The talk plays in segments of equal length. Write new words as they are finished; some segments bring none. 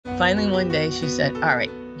finally one day she said, all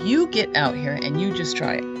right, you get out here and you just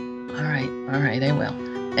try it. All right, I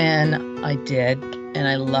will. And I did, and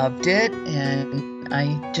I loved it, and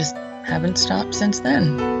I just haven't stopped since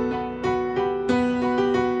then.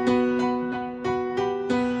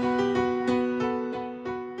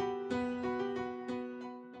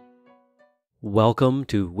 Welcome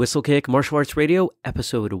to Whistlekick Martial Arts Radio,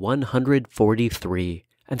 episode 143,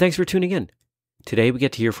 and thanks for tuning in. Today we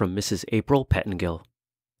get to hear from Mrs. April Pettengill.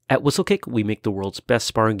 At Whistlekick, we make the world's best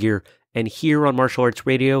sparring gear, and here on Martial Arts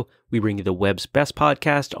Radio, we bring you the web's best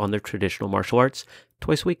podcast on their traditional martial arts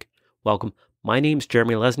twice a week. Welcome. My name's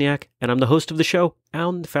Jeremy Lesniak, and I'm the host of the show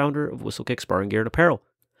and the founder of Whistlekick Sparring Gear and Apparel.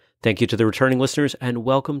 Thank you to the returning listeners, and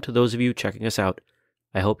welcome to those of you checking us out.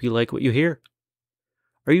 I hope you like what you hear.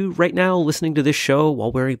 Are you right now listening to this show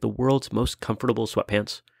while wearing the world's most comfortable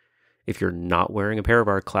sweatpants? If you're not wearing a pair of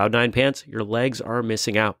our Cloud9 pants, your legs are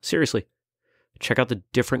missing out. Seriously. Check out the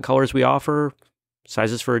different colors we offer,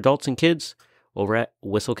 sizes for adults and kids, over at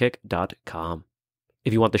whistlekick.com.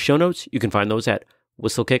 If you want the show notes, you can find those at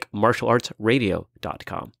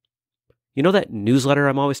whistlekickmartialartsradio.com. You know that newsletter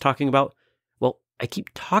I'm always talking about? Well, I keep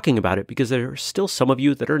talking about it because there are still some of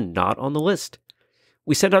you that are not on the list.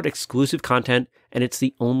 We send out exclusive content, and it's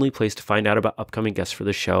the only place to find out about upcoming guests for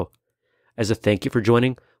the show. As a thank you for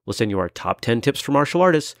joining, we'll send you our top 10 tips for martial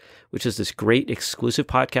artists, which is this great exclusive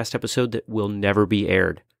podcast episode that will never be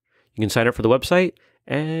aired. You can sign up for the website,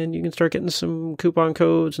 and you can start getting some coupon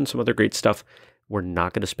codes and some other great stuff. We're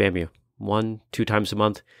not going to spam you 1-2 times a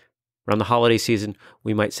month. Around the holiday season,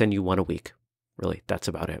 we might send you one a week. Really, that's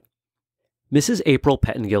about it. Mrs. April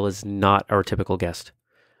Pettengill is not our typical guest.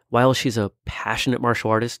 While she's a passionate martial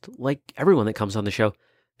artist, like everyone that comes on the show,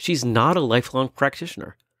 she's not a lifelong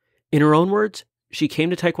practitioner. In her own words, she came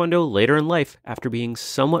to Taekwondo later in life after being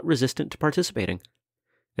somewhat resistant to participating.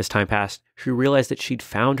 As time passed, she realized that she'd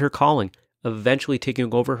found her calling, eventually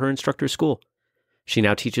taking over her instructor's school. She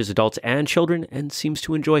now teaches adults and children and seems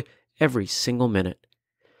to enjoy every single minute.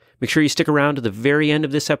 Make sure you stick around to the very end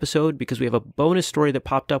of this episode because we have a bonus story that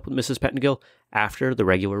popped up with Mrs. Pettengill after the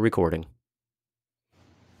regular recording.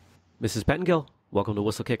 Mrs. Pettengill, welcome to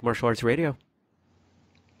Whistlekick Martial Arts Radio.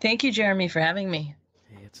 Thank you, Jeremy, for having me.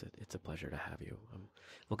 Hey, it's a pleasure to have you. I'm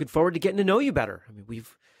looking forward to getting to know you better. I mean,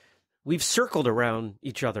 we've circled around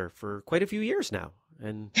each other for quite a few years now,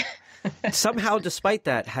 and somehow, despite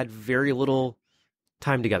that, had very little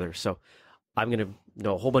time together. So I'm going to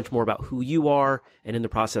know a whole bunch more about who you are, and in the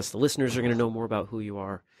process, the listeners are going to know more about who you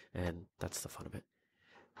are, and that's the fun of it.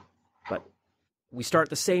 But we start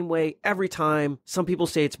the same way every time. Some people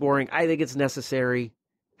say it's boring. I think it's necessary.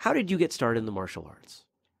 How did you get started in the martial arts?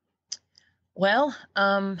 Well,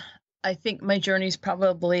 I think my journey is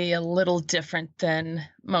probably a little different than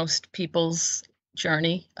most people's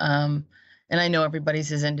journey. And I know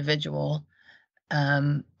everybody's is individual.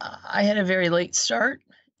 I had a very late start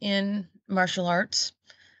in martial arts.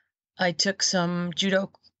 I took some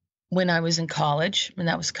judo when I was in college, and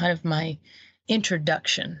that was kind of my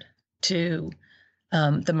introduction to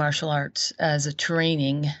the martial arts as a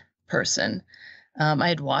training person. I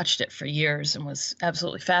had watched it for years and was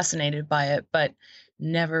absolutely fascinated by it, but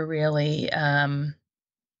never really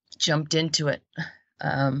jumped into it.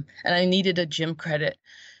 And I needed a gym credit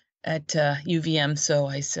at UVM, so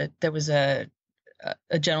I said there was a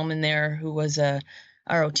gentleman there who was a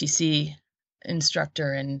ROTC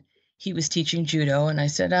instructor, and he was teaching judo, and I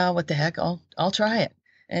said, "Oh, what the heck? I'll try it."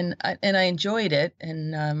 And I enjoyed it,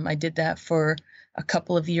 and I did that for a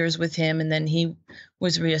couple of years with him, and then he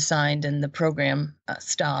was reassigned and the program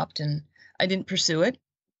stopped, and I didn't pursue it.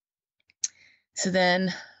 So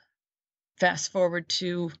then fast forward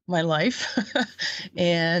to my life,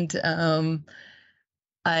 and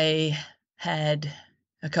I had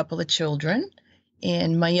a couple of children,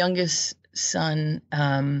 and my youngest son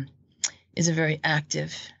is a very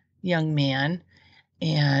active young man,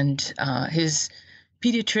 and his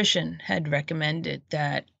pediatrician had recommended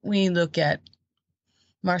that we look at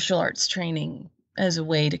martial arts training as a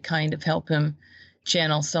way to kind of help him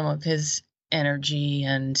channel some of his energy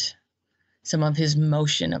and some of his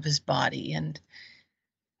motion of his body. And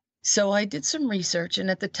so I did some research,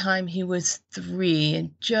 and at the time he was 3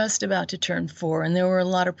 and just about to turn 4. And there were a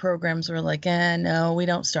lot of programs that were like, no, we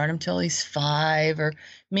don't start him till he's 5, or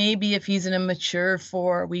maybe if he's in a mature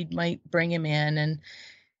 4, we might bring him in. And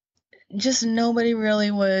just nobody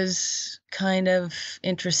really was kind of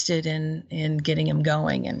interested in getting him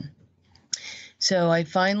going. And so I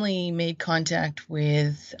finally made contact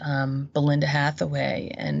with Belinda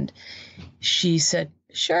Hathaway, and she said,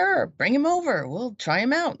 "Sure, bring him over. We'll try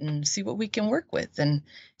him out and see what we can work with." And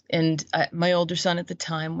my older son at the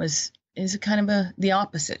time was is a kind of the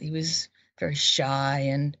opposite. He was very shy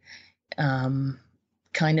and um,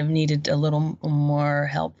 kind of needed a little more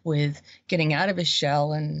help with getting out of his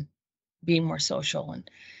shell and being more social. And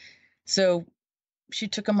so she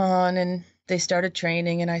took him on and they started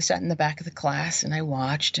training, and I sat in the back of the class and I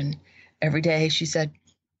watched, and every day she said,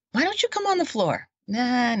 "Why don't you come on the floor?"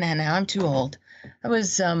 Nah, I'm too old. I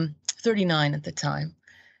was 39 at the time.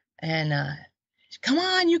 And come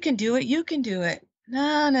on, you can do it. You can do it.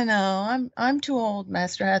 No. I'm too old,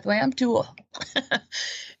 Master Hathaway. I'm too old.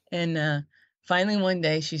 And finally one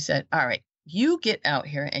day she said, "All right, you get out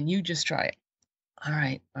here and you just try it." All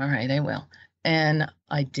right, I will. And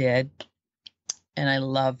I did, and I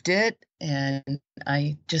loved it, and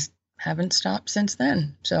I just haven't stopped since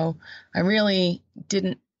then. So I really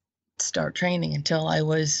didn't start training until I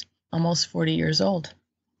was almost 40 years old.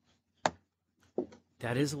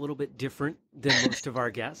 That is a little bit different than most of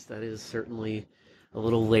our guests. That is certainly a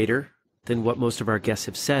little later than what most of our guests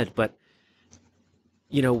have said. But,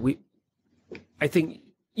 I think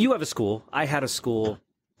you have a school. I had a school.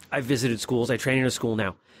 I visited schools. I train in a school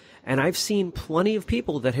now. And I've seen plenty of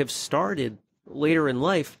people that have started later in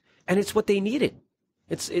life, and it's what they needed.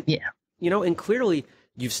 Yeah. And clearly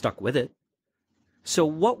you've stuck with it. So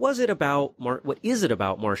what is it about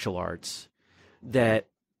martial arts that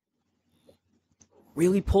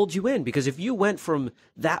really pulled you in? Because if you went from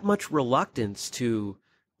that much reluctance to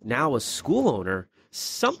now a school owner,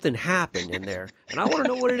 something happened in there, and I want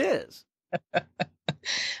to know what it is.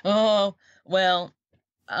 Oh, well,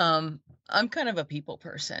 I'm kind of a people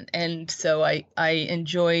person. And so I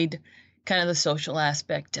enjoyed kind of the social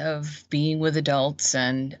aspect of being with adults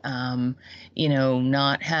and,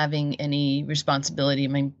 not having any responsibility. I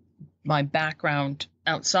mean, my background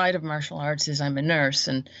outside of martial arts is I'm a nurse.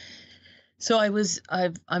 And so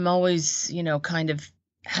I'm always, kind of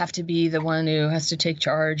have to be the one who has to take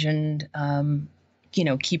charge and,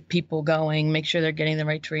 keep people going, make sure they're getting the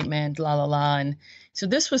right treatment, la, la, la. And so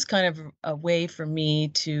this was kind of a way for me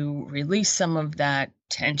to release some of that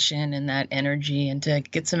tension and that energy and to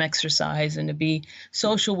get some exercise and to be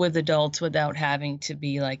social with adults without having to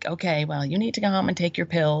be like, okay, well, you need to go home and take your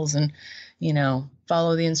pills and,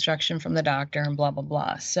 follow the instruction from the doctor and blah, blah,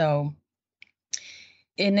 blah. So,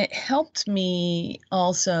 and it helped me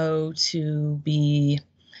also to be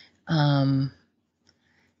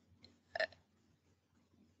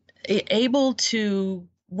able to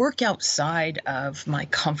work outside of my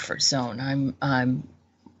comfort zone. I'm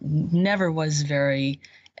never was very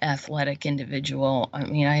athletic individual. I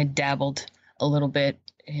mean, I had dabbled a little bit.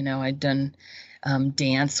 I'd done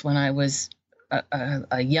dance when I was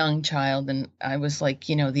a young child, and I was like,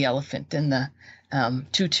 the elephant in the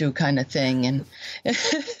tutu kind of thing, and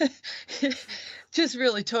just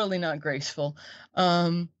really totally not graceful.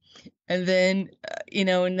 And then,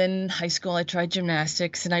 and then high school, I tried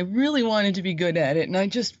gymnastics, and I really wanted to be good at it, and I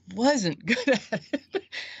just wasn't good at it.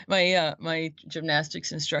 My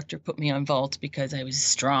gymnastics instructor put me on vault because I was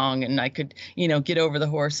strong and I could, get over the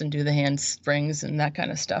horse and do the handsprings and that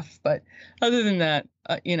kind of stuff. But other than that,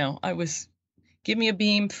 I was, give me a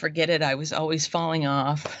beam, forget it. I was always falling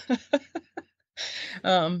off.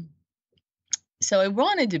 So I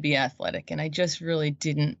wanted to be athletic, and I just really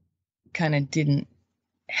didn't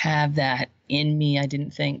have that in me, I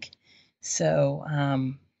didn't think. So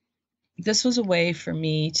this was a way for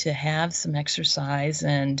me to have some exercise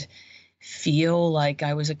and feel like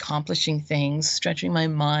I was accomplishing things, stretching my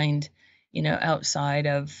mind, outside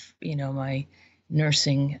of, my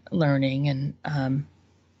nursing learning. And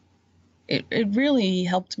it really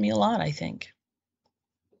helped me a lot, I think.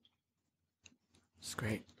 It's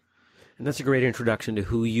great. And that's a great introduction to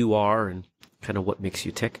who you are and kind of what makes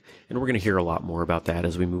you tick. And we're going to hear a lot more about that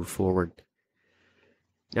as we move forward.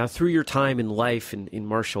 Now, through your time in life and in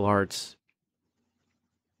martial arts,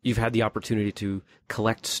 you've had the opportunity to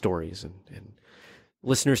collect stories. And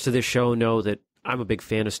listeners to this show know that I'm a big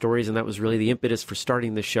fan of stories, and that was really the impetus for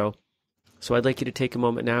starting this show. So I'd like you to take a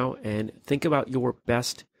moment now and think about your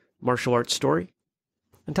best martial arts story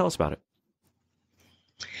and tell us about it.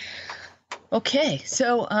 Okay,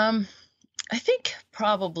 so I think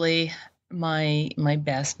probably my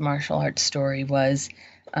best martial arts story was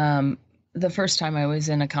the first time I was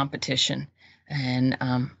in a competition, and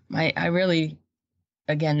I really,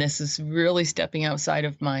 again, this is really stepping outside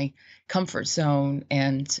of my comfort zone,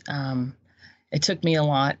 and it took me a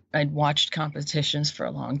lot. I'd watched competitions for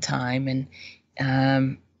a long time, and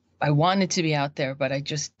I wanted to be out there, but I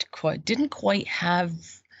just didn't quite have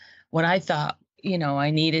what I thought I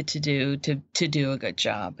needed to do to do a good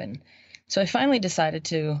job. And so I finally decided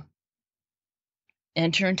to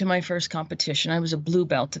enter into my first competition. I was a blue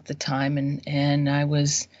belt at the time, and I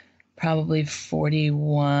was probably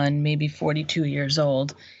 41, maybe 42 years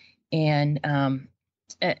old. And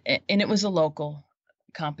it was a local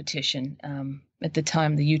competition. At the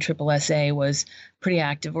time, the USSSA was a pretty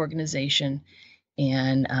active organization.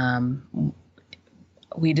 And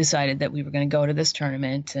we decided that we were going to go to this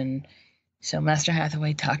tournament. And so Master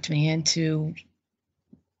Hathaway talked me into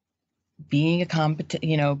being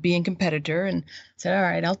being competitor, and said, all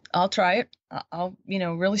right, I'll try it. I'll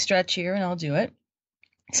really stretch here and I'll do it.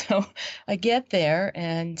 So I get there,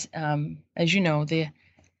 and as you know, the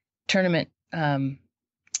tournament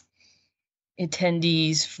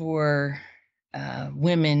attendees for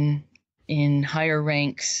women in higher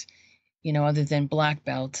ranks, other than black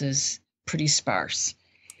belts, is pretty sparse.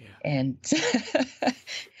 Yeah. And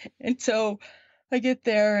and so I get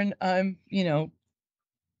there, and I'm,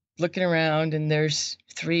 looking around, and there's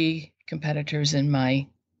 3 competitors in my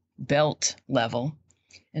belt level,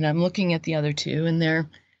 and I'm looking at the other 2, and they're,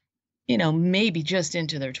 maybe just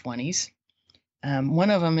into their 20s.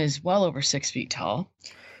 One of them is well over 6 feet tall.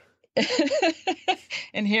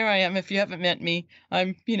 And here I am. If you haven't met me,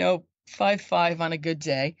 I'm, 5'5" on a good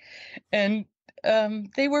day. And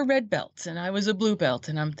they were red belts, and I was a blue belt.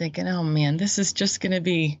 And I'm thinking, oh man, this is going to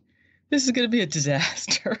be a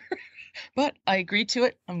disaster. But I agreed to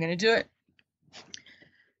it. I'm going to do it.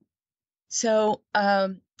 So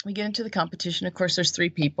we get into the competition. Of course, there's 3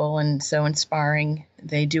 people. And so in sparring,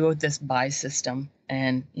 they do this buy system.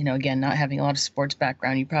 And, again, not having a lot of sports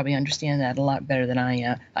background, you probably understand that a lot better than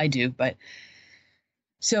I do. But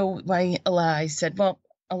so I said, well,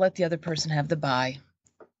 I'll let the other person have the buy.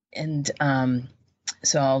 And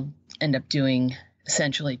so I'll end up doing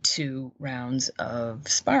essentially 2 rounds of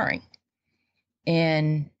sparring.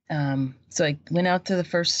 And so I went out to the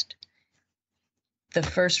first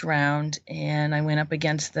round, and I went up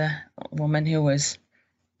against the woman who was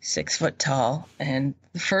 6 foot tall, and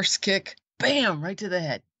the first kick, bam, right to the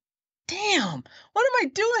head. Damn, what am I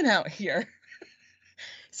doing out here?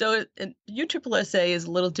 So USSSA is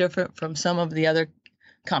a little different from some of the other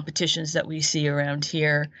competitions that we see around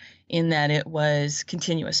here, in that it was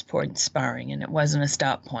continuous point sparring, and it wasn't a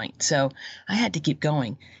stop point. So I had to keep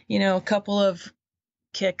going. A couple of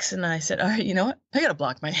kicks, and I said, all right, you know what? I got to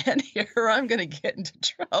block my head here, or I'm going to get into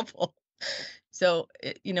trouble. So,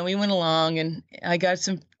 we went along, and I got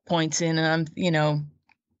some points in, and I'm,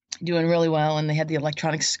 doing really well. And they had the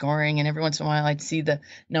electronic scoring, and every once in a while I'd see the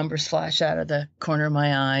numbers flash out of the corner of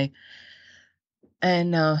my eye.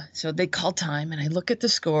 And so they called time, and I look at the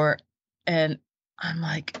score, and I'm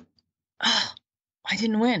like, oh, I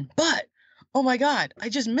didn't win. But, oh my God, I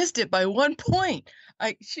just missed it by 1 point.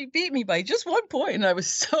 She beat me by just 1 point, and I was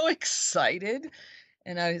so excited.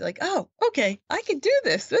 And I was like, oh, okay, I can do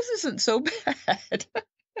this. This isn't so bad.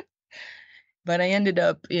 But I ended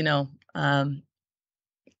up,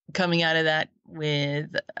 coming out of that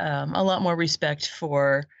with a lot more respect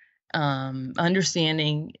for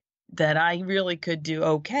understanding that I really could do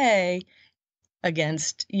okay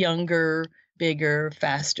against younger, bigger,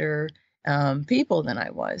 faster people than I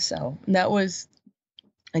was. So that was,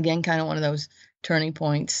 again, kind of one of those turning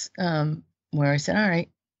points where I said, all right,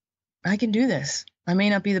 I can do this. I may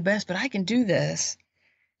not be the best, but I can do this.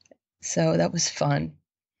 So that was fun.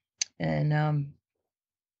 And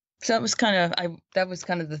so that was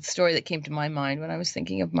kind of the story that came to my mind when I was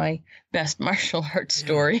thinking of my best martial arts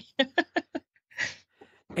story.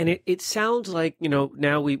 And it sounds like,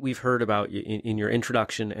 now we've heard about you in your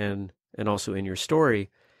introduction and also in your story,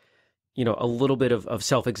 a little bit of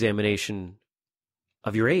self-examination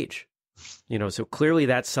of your age. So clearly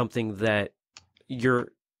that's something that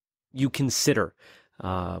you consider.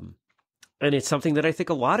 And it's something that I think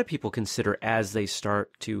a lot of people consider as they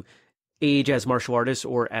start to age as martial artists,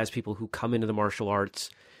 or as people who come into the martial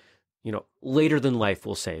arts, later than life,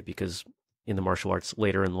 we'll say, because in the martial arts,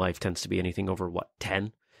 later in life tends to be anything over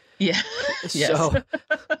 10? Yeah. So,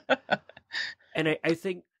 and I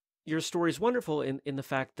think your story is wonderful in the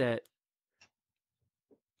fact that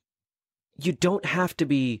you don't have to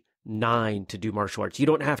be 9 to do martial arts. You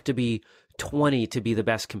don't have to be 20 to be the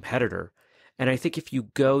best competitor. And I think if you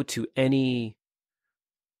go to any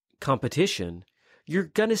competition, you're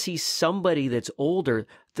going to see somebody that's older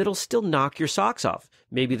that'll still knock your socks off.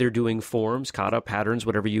 Maybe they're doing forms, kata, patterns,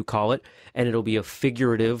 whatever you call it, and it'll be a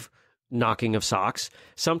figurative knocking of socks.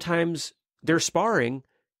 Sometimes they're sparring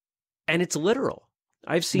and it's literal.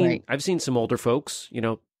 I've seen some older folks,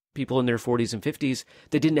 people in their 40s and 50s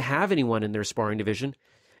that didn't have anyone in their sparring division,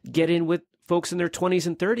 get in with folks in their 20s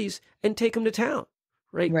and 30s and take them to town.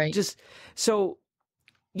 Right. Just so,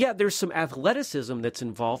 yeah, there's some athleticism that's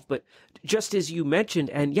involved, but just as you mentioned,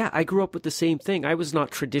 and yeah, I grew up with the same thing. I was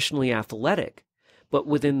not traditionally athletic, But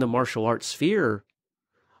within the martial arts sphere,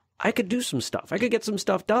 I could do some stuff. I could get some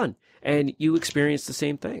stuff done. And you experience the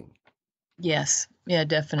same thing. Yes. Yeah,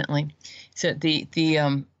 definitely. So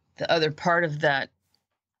the other part of that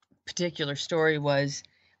particular story was,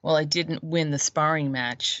 well, I didn't win the sparring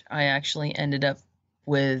match. I actually ended up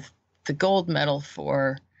with the gold medal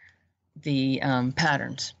for the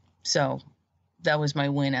patterns. So that was my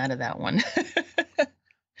win out of that one.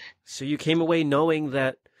 So you came away knowing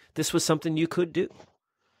that this was something you could do.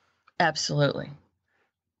 Absolutely.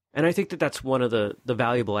 And I think that that's one of the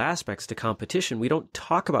valuable aspects to competition. We don't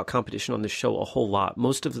talk about competition on this show a whole lot.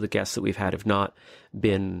 Most of the guests that we've had have not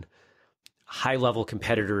been high-level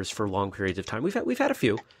competitors for long periods of time. We've had a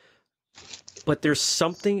few, but there's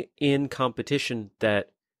something in competition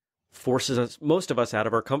that forces us, most of us, out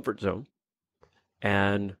of our comfort zone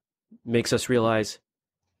and makes us realize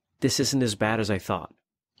this isn't as bad as I thought.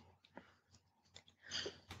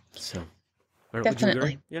 So, Definitely. Would you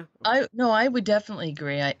agree? Yeah. I would definitely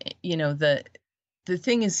agree. The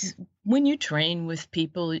thing is, when you train with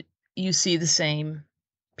people, you see the same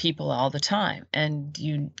people all the time, and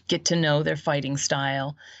you get to know their fighting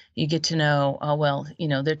style. You get to know, oh, well,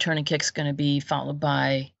 their turning kick's going to be followed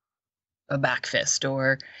by a back fist,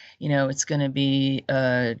 or, it's going to be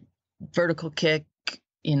a vertical kick,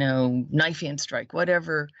 knife hand strike,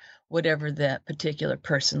 whatever that particular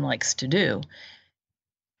person likes to do.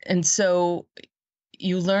 And so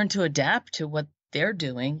you learn to adapt to what they're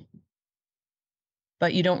doing,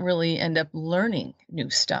 but you don't really end up learning new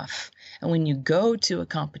stuff. And when you go to a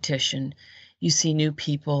competition, you see new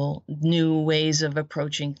people, new ways of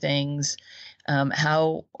approaching things.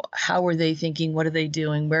 How are they thinking? What are they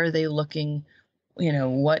doing? Where are they looking?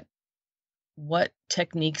 What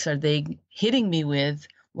techniques are they hitting me with?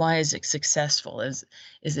 Why is it successful? Is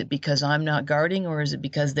it because I'm not guarding, or is it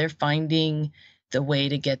because they're finding the way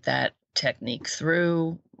to get that technique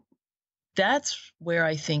through? That's where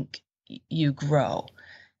I think you grow.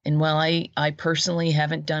 And while I personally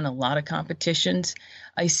haven't done a lot of competitions,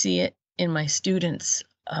 I see it in my students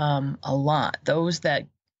a lot. Those that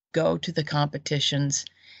go to the competitions,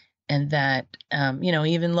 and that,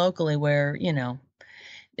 even locally where,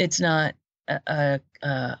 it's not a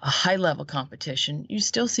high level competition, you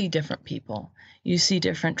still see different people. You see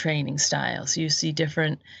different training styles. You see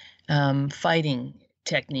different fighting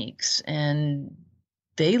techniques, and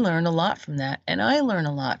they learn a lot from that. And I learn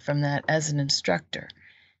a lot from that as an instructor,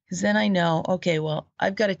 because then I know, okay, well,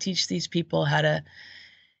 I've got to teach these people how to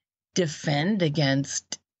defend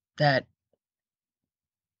against that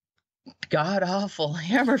god awful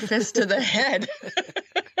hammer fist to the head.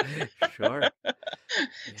 Sure. Yeah.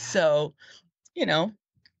 So, Yeah.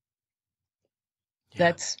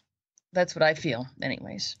 that's what I feel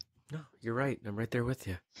anyways. No, you're right. I'm right there with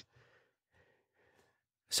you.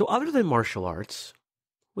 So other than martial arts,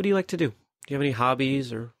 what do you like to do? Do you have any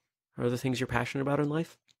hobbies or other things you're passionate about in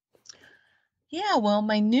life? Yeah, well,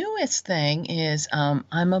 my newest thing is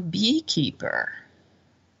I'm a beekeeper.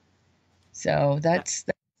 So that's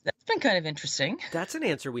been kind of interesting. That's an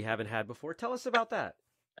answer we haven't had before. Tell us about that.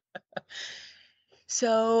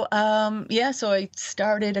 So, so I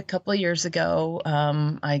started a couple of years ago.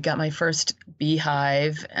 I got my first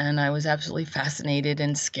beehive, and I was absolutely fascinated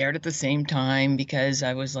and scared at the same time, because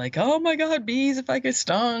I was like, oh my God, bees, if I get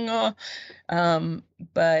stung.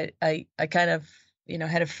 But I kind of,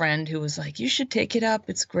 had a friend who was like, you should take it up.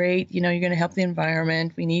 It's great. You're going to help the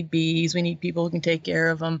environment. We need bees. We need people who can take care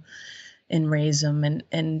of them and raise them.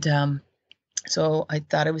 So I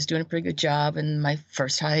thought I was doing a pretty good job, and my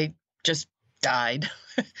first hive just died.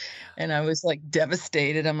 And I was like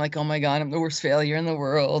devastated. I'm like, oh my God, I'm the worst failure in the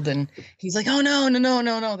world. And he's like, oh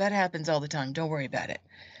no, that happens all the time. Don't worry about it.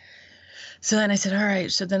 So then I said, all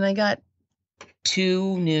right. So then I got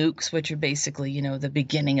 2 nukes, which are basically, the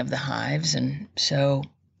beginning of the hives. And so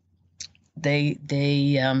they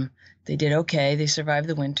did okay. They survived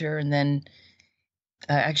the winter. And then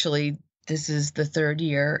actually this is the 3rd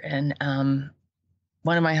year, and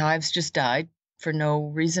one of my hives just died for no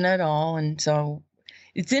reason at all. And so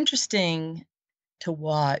it's interesting to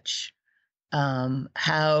watch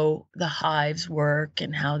how the hives work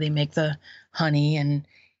and how they make the honey, and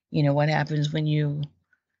what happens when you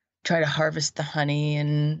try to harvest the honey,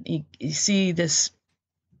 and you see this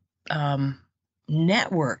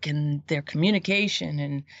network and their communication,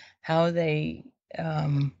 and how they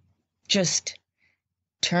just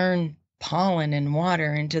turn pollen and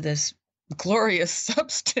water into this glorious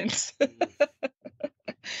substance.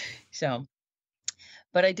 So,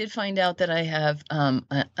 but I did find out that I have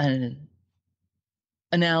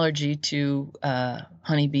an allergy to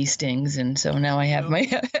honeybee stings, and so now I have my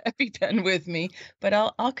EpiPen with me. But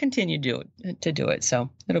I'll continue to do it, so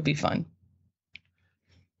it'll be fun.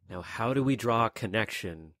 Now, how do we draw a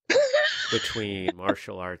connection between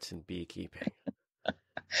martial arts and beekeeping?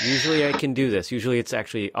 Usually I can do this. Usually it's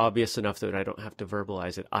actually obvious enough that I don't have to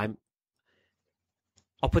verbalize it.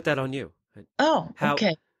 I'll put that on you. Oh,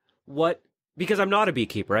 okay. Because I'm not a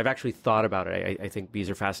beekeeper. I've actually thought about it. I think bees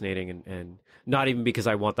are fascinating, and not even because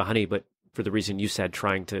I want the honey, but for the reason you said,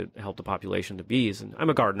 trying to help the population of bees. And I'm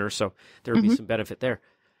a gardener, so there would be some benefit there.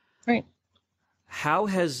 Right. How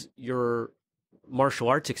has your martial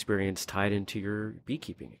arts experience tied into your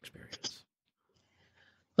beekeeping experience?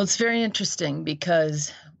 Well, it's very interesting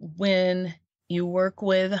because when you work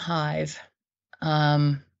with a hive,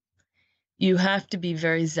 you have to be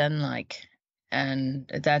very Zen-like, and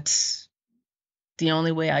that's the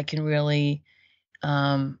only way I can really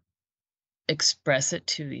express it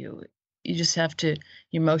to you. You just have to,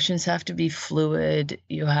 your emotions have to be fluid.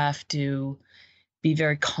 You have to be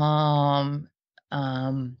very calm.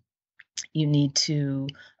 You need to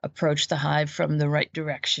approach the hive from the right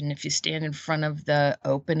direction. If you stand in front of the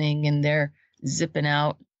opening and they're zipping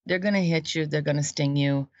out, they're going to hit you, they're going to sting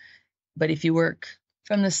you. But if you work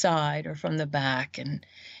from the side or from the back, and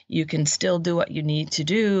you can still do what you need to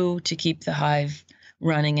do to keep the hive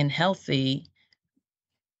running and healthy,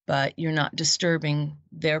 but you're not disturbing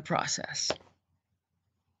their process.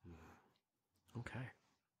 Okay.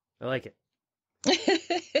 I like it.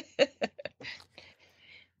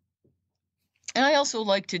 And I also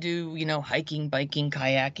like to do, hiking, biking,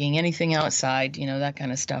 kayaking, anything outside, that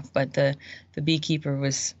kind of stuff. But the beekeeper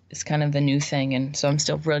is kind of the new thing, and so I'm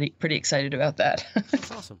still pretty excited about that. That's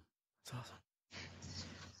awesome. That's awesome.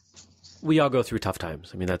 We all go through tough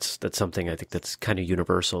times. I mean, that's something I think that's kind of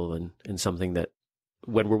universal, and something that,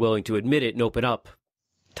 when we're willing to admit it and open up,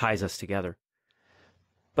 ties us together.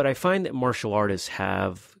 But I find that martial artists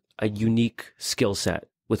have a unique skill set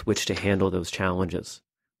with which to handle those challenges.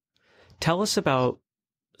 Tell us about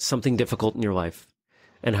something difficult in your life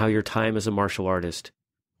and how your time as a martial artist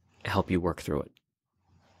helped you work through it.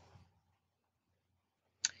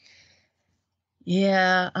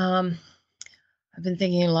 Yeah, I've been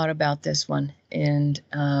thinking a lot about this one. And,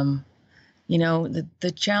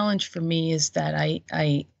 the challenge for me is that I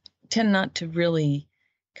tend not to really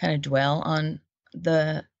kind of dwell on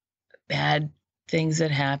the bad things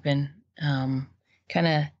that happen, kind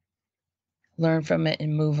of learn from it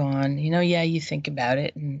and move on. Yeah, you think about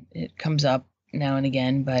it and it comes up now and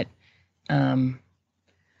again, but I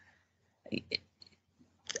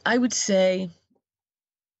would say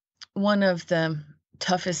one of the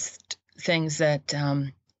toughest things that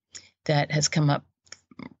has come up,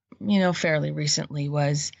 fairly recently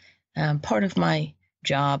was part of my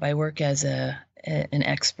job. I work as an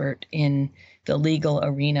expert in the legal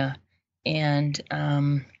arena, and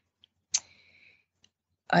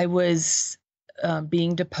I was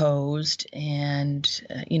being deposed, and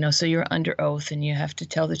so you're under oath and you have to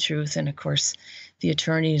tell the truth, and of course the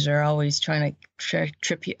attorneys are always trying to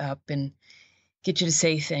trip you up and get you to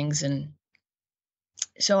say things. And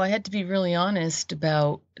so I had to be really honest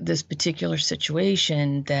about this particular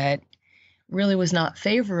situation that really was not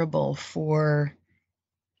favorable for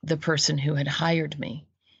the person who had hired me.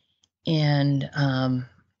 And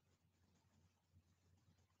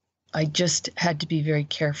I just had to be very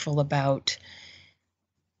careful about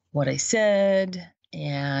what I said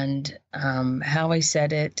and how I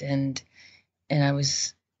said it. And I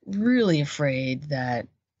was really afraid that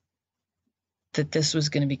this was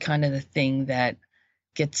going to be kind of the thing that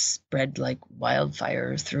gets spread like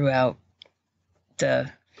wildfire throughout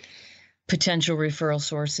the potential referral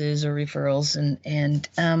sources or referrals. And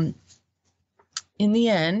in the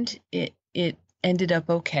end, it ended up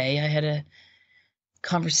okay. I had a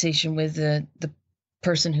conversation with the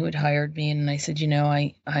person who had hired me, and I said,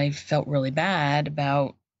 I felt really bad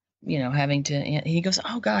about, having to, and he goes,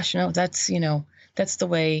 oh gosh, no, that's the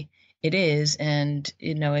way it is. And,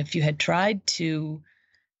 if you had tried to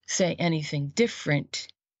say anything different,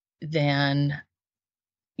 then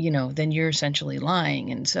you're essentially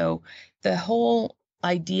lying. And so the whole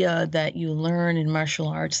idea that you learn in martial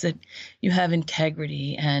arts, that you have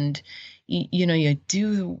integrity and, you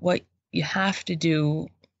do what you have to do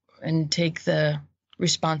and take the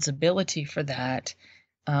responsibility for that,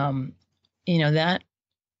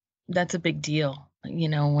 that's a big deal.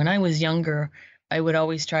 When I was younger, I would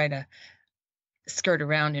always try to skirt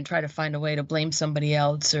around and try to find a way to blame somebody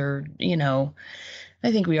else, or,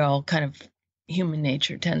 I think we all kind of, human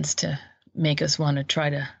nature tends to make us want to try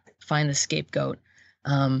to find the scapegoat.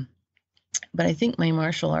 But I think my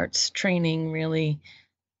martial arts training really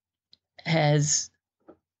has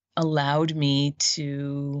allowed me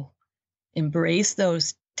to embrace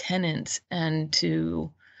those tenets and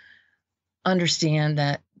to understand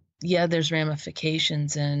that, yeah, there's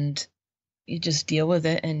ramifications, and you just deal with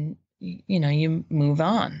it, and you move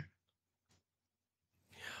on.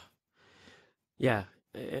 Yeah.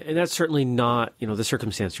 And that's certainly not, the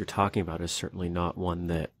circumstance you're talking about is certainly not one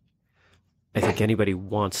that I think anybody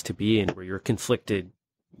wants to be in, where you're conflicted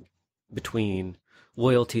between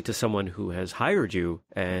loyalty to someone who has hired you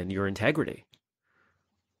and your integrity.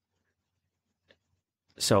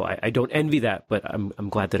 So I don't envy that, but I'm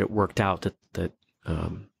glad that it worked out, that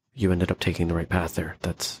you ended up taking the right path there.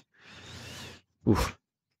 That's, oof.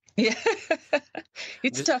 Yeah,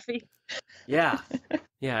 it's toughy. Yeah.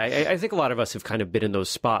 Yeah. I think a lot of us have kind of been in those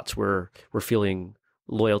spots where we're feeling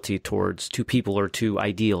loyalty towards two people or two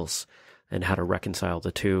ideals, and how to reconcile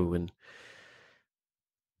the two. And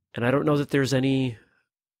I don't know that there's any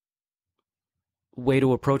way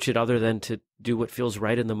to approach it other than to do what feels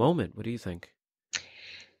right in the moment. What do you think?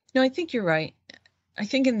 No, I think you're right. I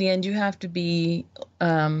think in the end you have to be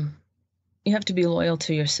loyal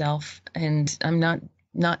to yourself, and I'm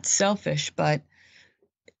not selfish, but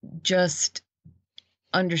just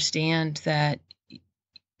understand that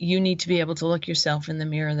you need to be able to look yourself in the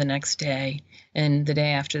mirror the next day and the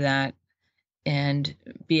day after that, and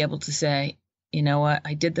be able to say, you know what,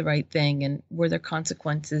 I did the right thing. And were there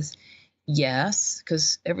consequences? Yes,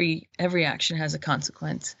 because every action has a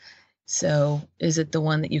consequence. So is it the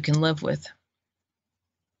one that you can live with?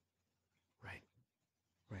 Right.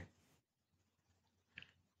 Right.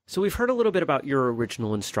 So we've heard a little bit about your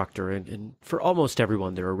original instructor, and for almost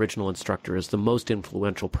everyone, their original instructor is the most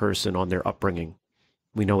influential person on their upbringing.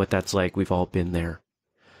 We know what that's like. We've all been there.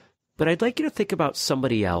 But I'd like you to think about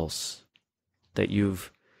somebody else that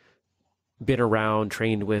you've been around,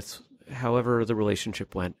 trained with, however the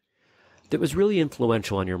relationship went, that was really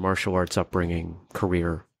influential on your martial arts upbringing,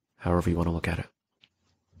 career, however you want to look at it.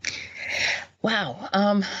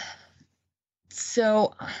 Wow.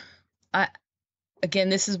 So again,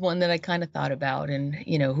 this is one that I kind of thought about, and,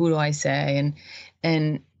 who do I say?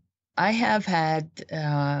 And I have had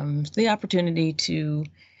the opportunity to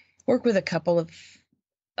work with a couple of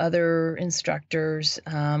other instructors,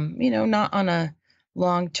 not on a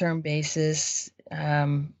long-term basis,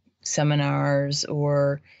 seminars,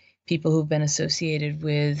 or people who've been associated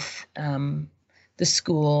with the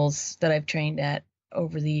schools that I've trained at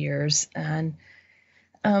over the years. And,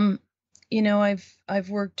 I've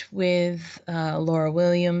worked with Laura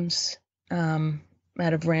Williams out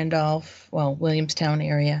of Williamstown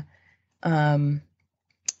area. And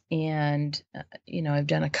I've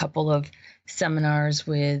done a couple of seminars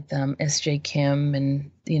with S.J. Kim,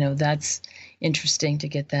 and, that's interesting to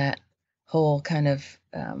get that whole kind of,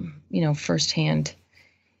 firsthand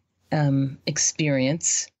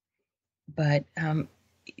experience. But,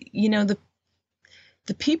 the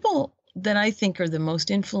people that I think are the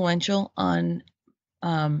most influential on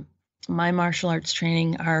my martial arts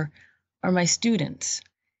training are my students.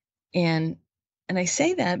 And I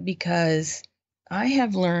say that because I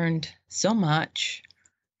have learned so much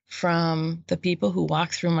from the people who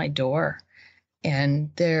walk through my door,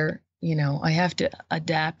 and I have to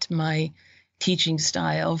adapt my teaching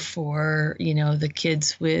style for, the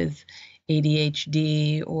kids with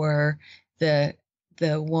ADHD, or the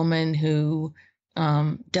woman who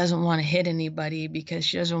doesn't want to hit anybody because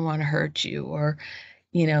she doesn't want to hurt you, or,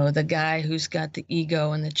 the guy who's got the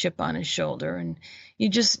ego and the chip on his shoulder. And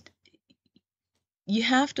you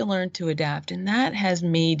have to learn to adapt. And that has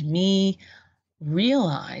made me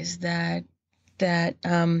realize that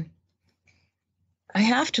I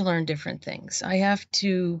have to learn different things. I have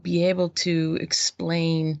to be able to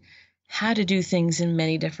explain how to do things in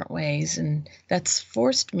many different ways. And that's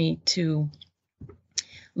forced me to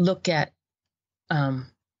look at my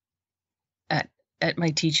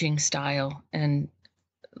teaching style and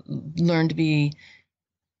learn to be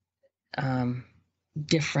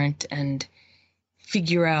different, and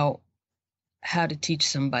figure out how to teach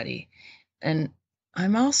somebody. And I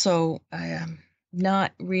am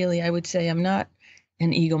not really, I would say I'm not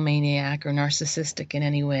an egomaniac or narcissistic in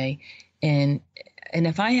any way. And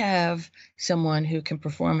if I have someone who can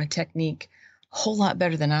perform a technique a whole lot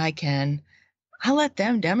better than I can, I let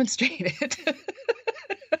them demonstrate it.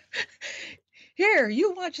 Here,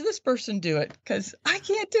 you watch this person do it, because I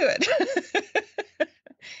can't do it.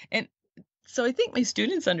 And so I think my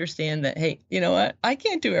students understand that, hey, you know what? I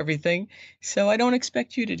can't do everything, so I don't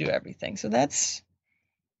expect you to do everything. So that's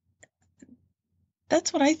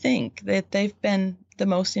what I think, that they've been the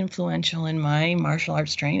most influential in my martial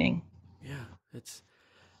arts training. Yeah.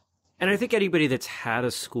 And I think anybody that's had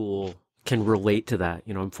a school can relate to that.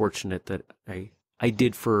 You know, I'm fortunate that I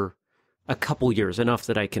did for a couple years, enough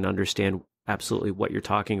that I can understand absolutely what you're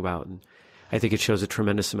talking about. And I think it shows a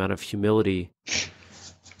tremendous amount of humility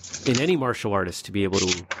in any martial artist to be able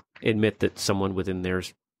to admit that someone within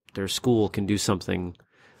their school can do something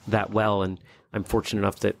that well. And I'm fortunate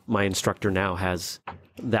enough that my instructor now has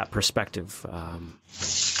that perspective.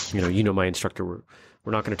 You know, my instructor,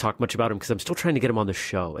 we're not going to talk much about him because I'm still trying to get him on the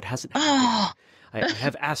show. It hasn't happened. I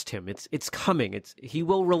have asked him. It's coming. He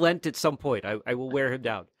will relent at some point. I will wear him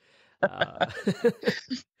down.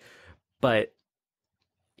 But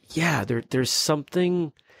yeah, there's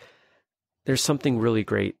something really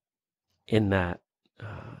great in that.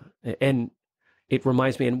 And it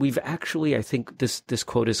reminds me, and we've actually, I think this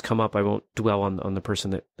quote has come up. I won't dwell on the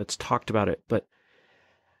person that's talked about it, but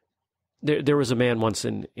there was a man once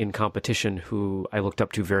in competition who I looked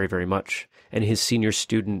up to very, very much. And his senior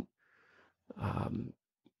student, I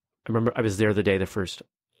remember I was there the day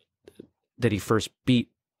that he first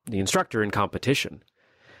beat the instructor in competition.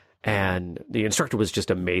 And the instructor was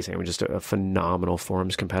just amazing. I mean, just a phenomenal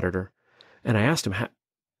forums competitor. And I asked him,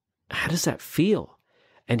 how does that feel?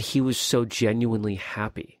 And he was so genuinely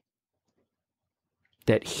happy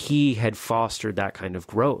that he had fostered that kind of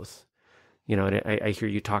growth. You know, and I hear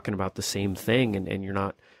you talking about the same thing, and you're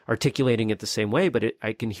not articulating it the same way, but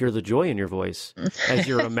I can hear the joy in your voice as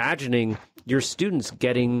you're imagining your students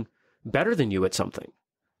getting better than you at something.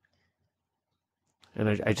 And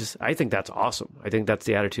I think that's awesome. I think that's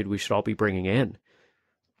the attitude we should all be bringing in.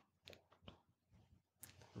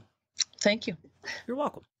 Thank you. You're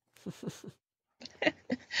welcome.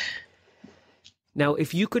 Now,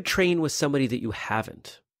 if you could train with somebody that you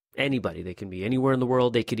haven't, anybody, they can be anywhere in the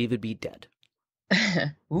world, they could even be dead.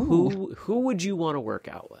 Who would you want to work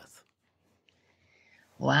out with?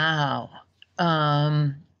 Wow.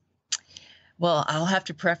 Well, I'll have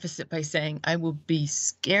to preface it by saying I will be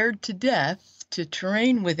scared to death to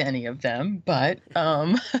train with any of them, but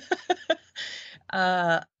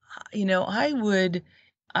you know,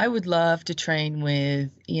 I would love to train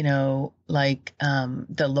with, you know, like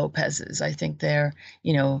the Lopez's. I think they're,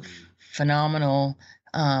 you know, phenomenal,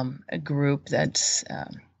 a group that's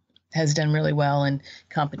has done really well in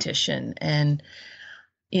competition. And,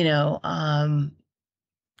 you know,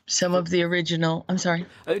 some of the original, I'm sorry.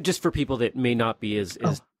 Just for people that may not be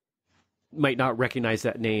might not recognize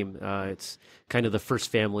that name, it's kind of the first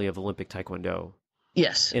family of Olympic Taekwondo.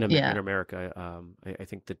 Yes. In America. I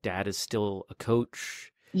think the dad is still a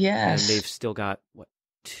coach. Yes. And they've still got,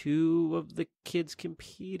 2 of the kids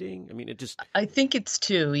competing? I mean, I think it's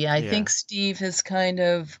 2. Yeah. I think Steve has kind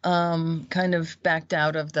of backed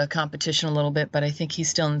out of the competition a little bit, but I think he's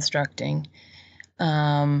still instructing.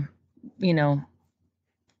 You know,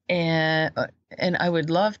 and I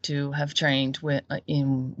would love to have trained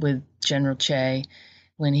with General Che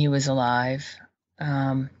when he was alive.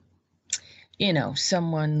 You know,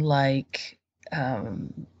 someone like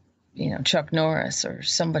you know, Chuck Norris or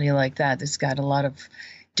somebody like that that's got a lot of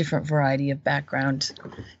different variety of background.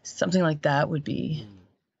 Something like that would be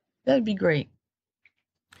great.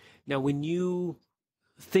 Now, when you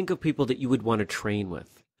think of people that you would want to train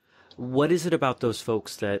with, what is it about those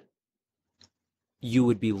folks that you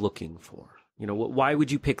would be looking for? You know, why would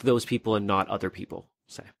you pick those people and not other people,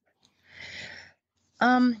 say?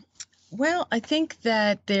 Well, I think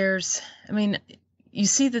that you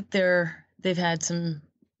see that they've had some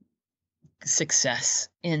success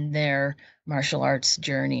in their martial arts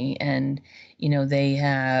journey, and you know, they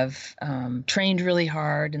have trained really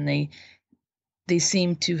hard, and they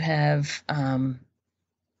seem to have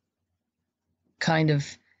kind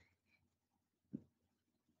of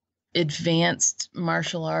advanced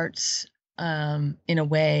martial arts in a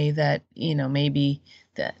way that, you know, maybe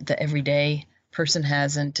the everyday person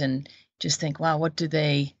hasn't, and just think, wow, what do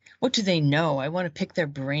they know? I want to pick their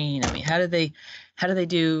brain. I mean, how do they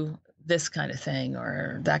do this kind of thing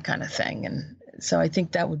or that kind of thing? And so I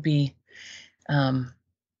think that would be, and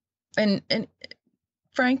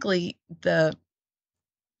frankly, I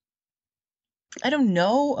don't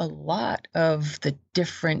know a lot of the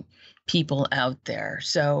different people out there.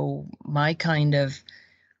 So my kind of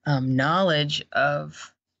knowledge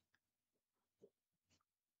of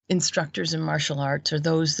instructors in martial arts are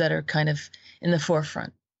those that are kind of in the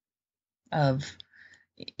forefront of,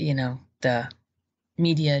 you know, the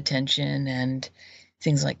media attention and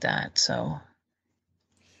things like that. So.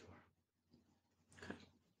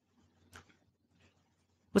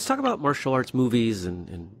 Let's talk about martial arts movies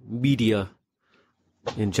and media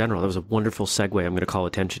in general. That was a wonderful segue. I'm going to call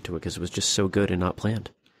attention to it because it was just so good and not planned.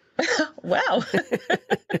 Wow.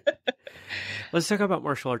 Let's talk about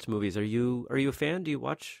martial arts movies. Are you a fan? Do you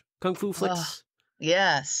watch kung fu Oh, flicks?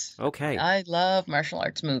 yes. Okay. I love martial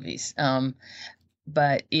arts movies.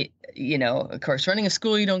 But of course, running a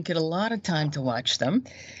school, you don't get a lot of time to watch them.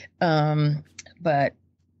 But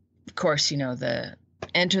of course, the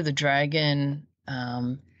Enter the Dragon,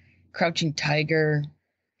 Crouching Tiger,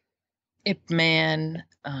 Ip Man,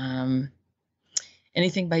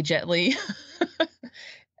 anything by Jet Li.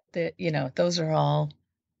 Those are all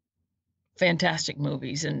fantastic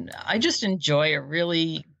movies, and I just enjoy a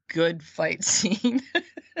really good fight scene.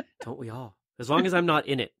 Don't we all? As long as I'm not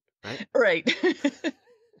in it, right? Right.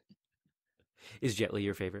 Is Jet Li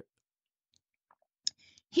your favorite?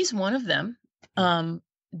 He's one of them.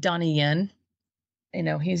 Donnie Yen,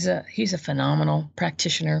 he's a phenomenal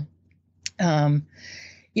practitioner. I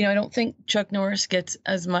don't think Chuck Norris gets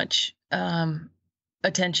as much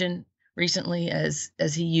attention recently as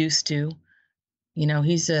he used to.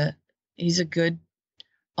 He's a good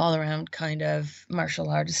all around kind of martial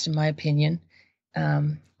artist, in my opinion. I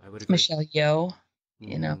would agree. Michelle Yeoh,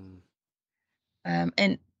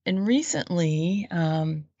 and recently,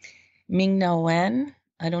 Ming Na Wen.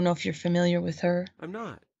 I don't know if you're familiar with her. I'm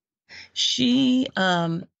not. She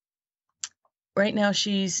right now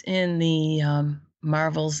she's in the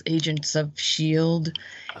Marvel's Agents of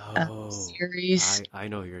S.H.I.E.L.D. series. I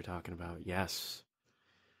know who you're talking about. Yes.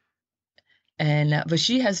 And but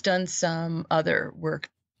she has done some other work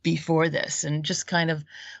before this, and just kind of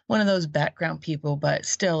one of those background people, but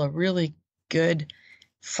still a really good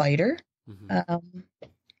fighter. Mm-hmm.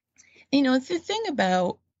 The thing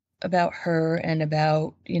about her and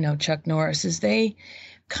about Chuck Norris is they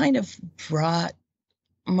kind of brought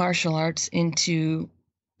martial arts into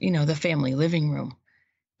the family living room,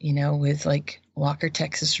 with like Walker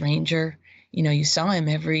Texas Ranger. You saw him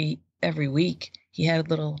every week. He had a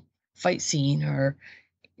little fight scene, or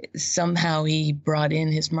somehow he brought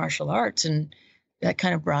in his martial arts, and that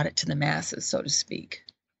kind of brought it to the masses, so to speak.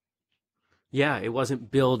 Yeah, it wasn't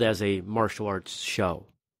billed as a martial arts show.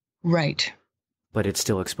 Right. But it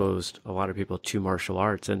still exposed a lot of people to martial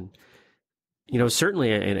arts. And,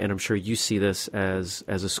 certainly, and I'm sure you see this as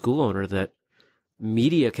a school owner, that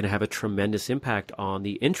media can have a tremendous impact on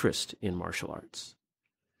the interest in martial arts.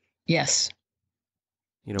 Yes.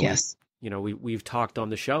 Yes. We've talked on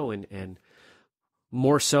the show, and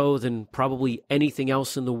more so than probably anything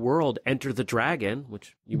else in the world, Enter the Dragon,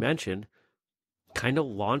 which you mentioned, kind of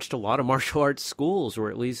launched a lot of martial arts schools,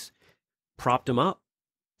 or at least propped them up.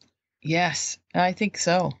 Yes, I think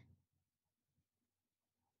so.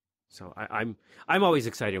 So I'm always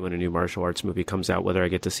excited when a new martial arts movie comes out, whether I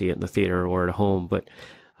get to see it in the theater or at home. But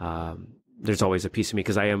there's always a piece of me,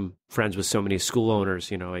 because I am friends with so many school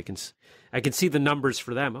owners. I can see the numbers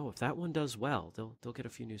for them. Oh, if that one does well, they'll get a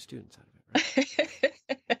few new students out of it.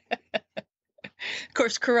 Right? Of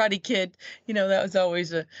course, Karate Kid. That was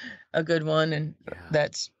always a good one, and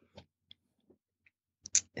that's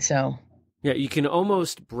so. Yeah, you can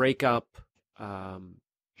almost break up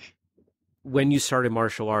when you started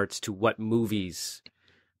martial arts to what movies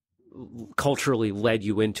culturally led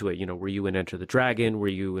you into it. Were you in Enter the Dragon? Were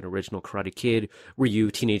you an original Karate Kid? Were you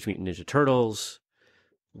Teenage Mutant Ninja Turtles?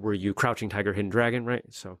 Were you Crouching Tiger, Hidden Dragon? Right.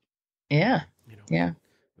 So. Yeah. Yeah.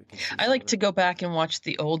 I like to go back and watch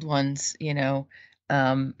the old ones.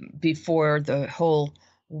 Before the whole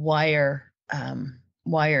wire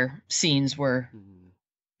scenes were,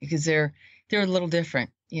 because they're a little different.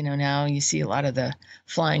 Now you see a lot of the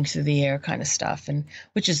flying through the air kind of stuff, and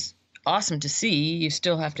which is awesome to see. You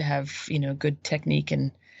still have to have, good technique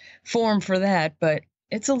and form for that, but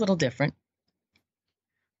it's a little different.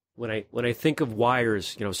 When I think of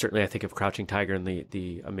wires, certainly I think of Crouching Tiger and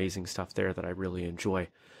the amazing stuff there that I really enjoy.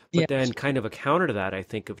 But then kind of a counter to that, I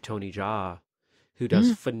think of Tony Jaa, who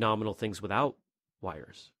does phenomenal things without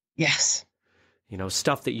wires. Yes.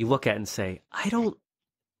 Stuff that you look at and say, I don't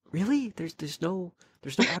really, there's no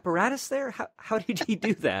apparatus there. How did he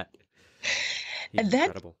do that? He's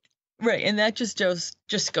incredible. Right. And that just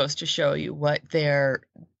goes to show you what their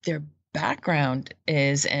background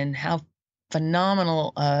is, and how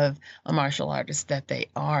phenomenal of a martial artist that they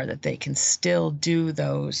are, that they can still do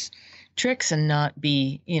those tricks and not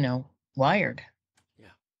be, wired.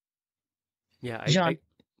 Yeah.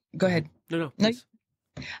 Go ahead. No, please.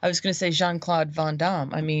 I was going to say Jean-Claude Van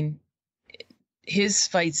Damme. I mean, his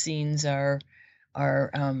fight scenes are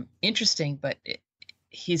interesting, but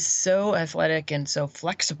he's so athletic and so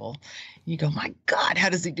flexible. You go, my God, how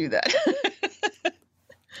does he do that?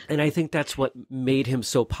 And I think that's what made him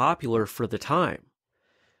so popular for the time,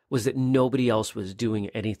 was that nobody else was doing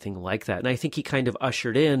anything like that. And I think he kind of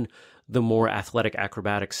ushered in the more athletic,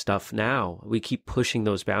 acrobatic stuff now. We keep pushing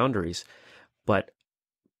those boundaries. But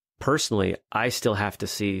personally, I still have to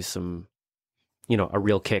see some, a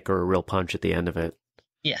real kick or a real punch at the end of it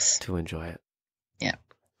Yes. to enjoy it. Yeah.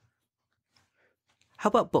 How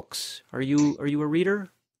about books? Are you a reader?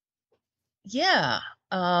 Yeah.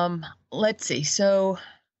 Let's see. So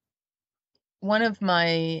one of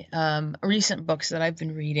my recent books that I've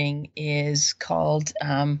been reading is called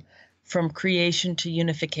From Creation to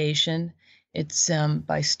Unification. It's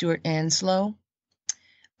by Stuart Anslow.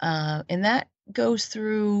 And that goes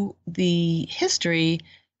through the history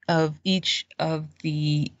of each of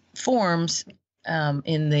the forms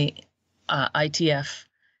in the ITF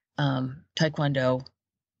Taekwondo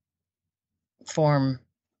form,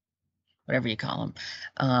 whatever you call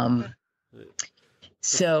them.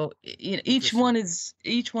 So each one is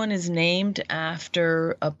named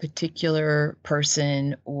after a particular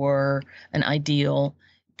person or an ideal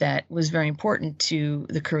that was very important to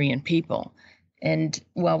the Korean people. And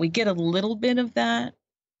while we get a little bit of that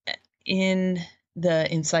in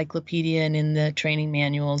the encyclopedia and in the training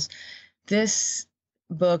manuals, this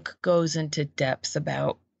book goes into depth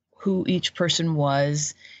about who each person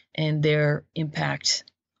was and their impact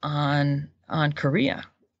on Korea.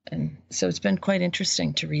 And so it's been quite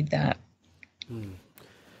interesting to read that.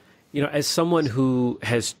 As someone who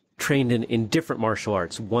has trained in different martial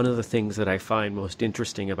arts, one of the things that I find most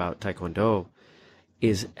interesting about Taekwondo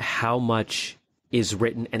is how much is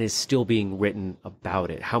written and is still being written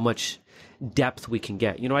about it, how much depth we can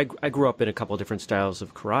get. I grew up in a couple of different styles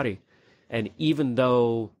of karate, and even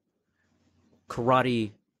though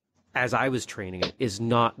karate, as I was training it, is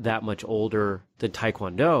not that much older than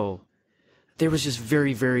Taekwondo, there was just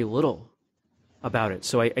very, very little about it.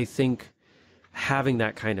 So I think having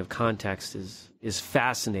that kind of context is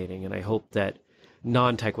fascinating, and I hope that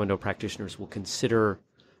non-Taekwondo practitioners will consider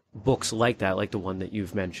books like that, like the one that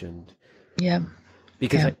you've mentioned. Yeah.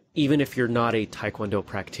 Because even if you're not a Taekwondo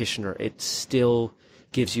practitioner, it still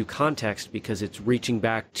gives you context because it's reaching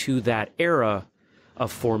back to that era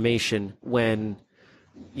of formation when,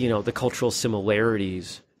 the cultural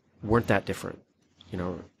similarities weren't that different.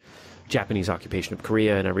 Japanese occupation of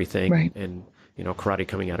Korea and everything, right. And, karate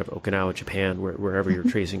coming out of Okinawa, Japan, wherever you're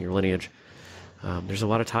tracing your lineage. There's a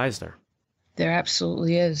lot of ties there. There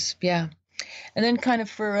absolutely is. Yeah. And then kind of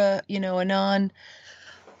for a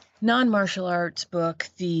non-martial arts book,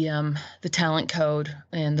 the Talent Code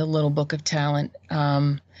and the Little Book of Talent,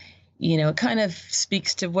 it kind of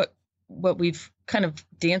speaks to what we've kind of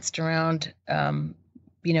danced around,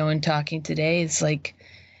 in talking today. It's like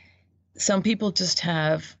some people just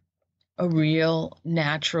have a real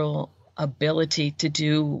natural ability to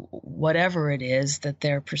do whatever it is that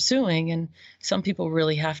they're pursuing, and some people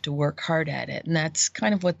really have to work hard at it. And that's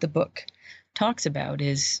kind of what the book talks about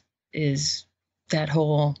is that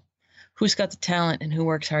whole who's got the talent and who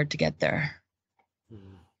works hard to get there.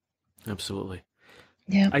 Absolutely.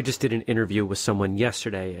 Yeah. I just did an interview with someone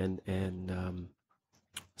yesterday, and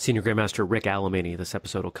Senior Grandmaster Rick Alamany. This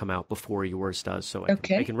episode will come out before yours does, so I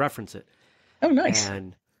can reference it. Oh, nice.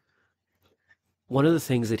 And one of the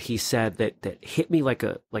things that he said that hit me like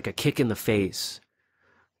a kick in the face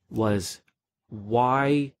was,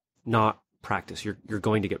 why not practice? You're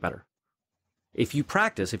going to get better. If you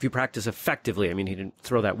practice effectively, I mean, he didn't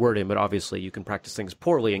throw that word in, but obviously you can practice things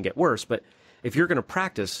poorly and get worse. But if you're going to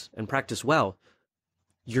practice and practice well,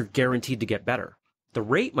 you're guaranteed to get better. The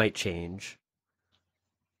rate might change,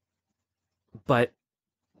 but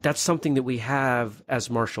that's something that we have as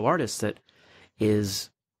martial artists that is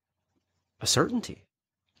a certainty.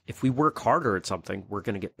 If we work harder at something, we're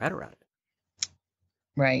going to get better at it.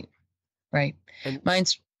 Right. And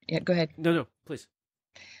go ahead. No, please.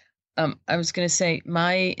 I was going to say,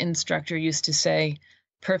 my instructor used to say,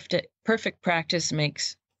 perfect practice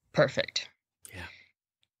makes perfect. Yeah.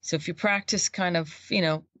 So if you practice kind of,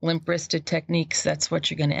 limp-wristed techniques, that's what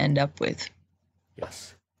you're going to end up with.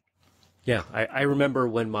 Yes. Yeah. I remember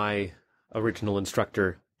when my original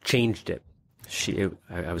instructor changed it.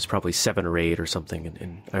 I was probably 7 or 8 or something.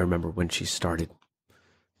 And I remember when she started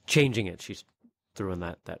changing it, she threw in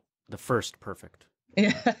the first perfect.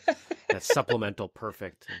 Yeah. That supplemental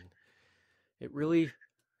perfect. And it really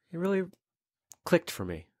clicked for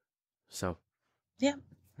me. So, yeah.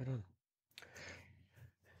 Right on.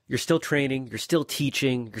 You're still training, you're still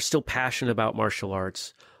teaching, you're still passionate about martial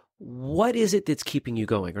arts. What is it that's keeping you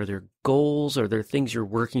going? Are there goals? Are there things you're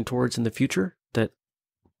working towards in the future that,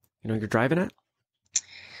 you're driving at?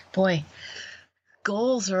 Boy,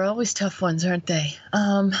 goals are always tough ones, aren't they?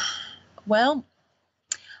 Well,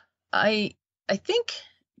 I think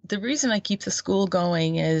the reason I keep the school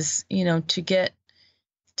going is, to get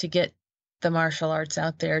the martial arts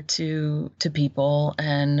out there to people,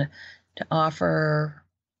 and to offer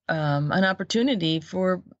an opportunity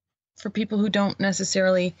for people who don't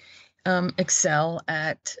necessarily excel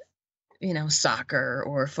at, soccer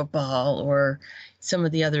or football or some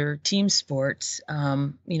of the other team sports.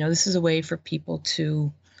 This is a way for people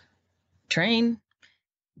to train,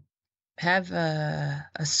 have a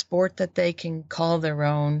sport that they can call their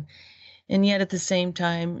own, and yet at the same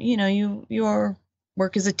time, you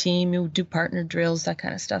work as a team, you do partner drills, that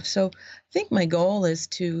kind of stuff. So I think my goal is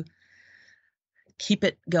to keep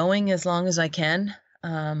it going as long as I can.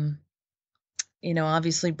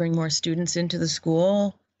 Obviously bring more students into the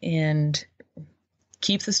school and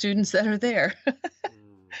keep the students that are there.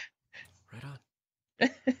 Right on.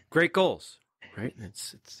 Great goals, right?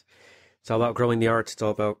 It's all about growing the arts. It's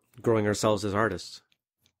all about growing ourselves as artists.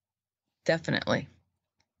 Definitely.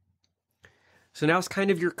 So now it's kind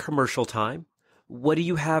of your commercial time. What do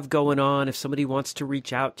you have going on? If somebody wants to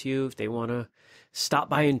reach out to you, if they want to stop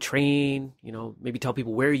by and train, maybe tell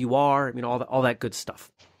people where you are, all that good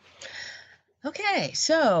stuff. Okay,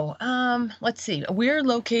 so let's see. We're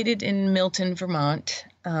located in Milton, Vermont,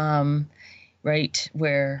 right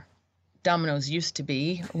where Domino's used to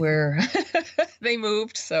be, where they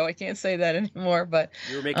moved, so I can't say that anymore. But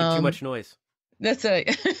you were making too much noise. That's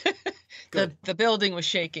the building was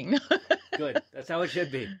shaking. Good. That's how it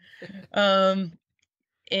should be.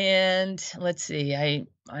 And let's see, I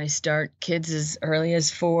start kids as early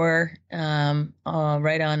as 4,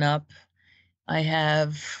 right on up. I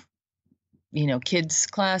have, kids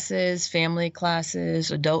classes, family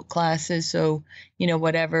classes, adult classes. So,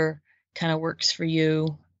 whatever kind of works for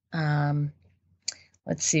you.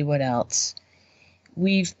 Let's see what else.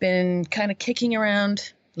 We've been kind of kicking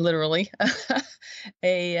around, literally,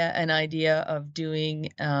 an idea of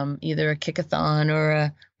doing either a kickathon or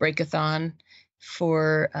a breakathon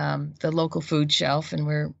for the local food shelf, and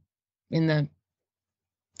we're in the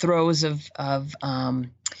throes of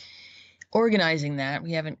organizing that.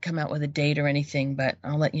 We haven't come out with a date or anything, but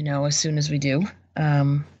I'll let you know as soon as we do.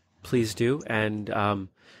 Please do. And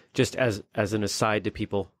just as an aside to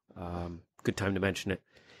people, good time to mention it.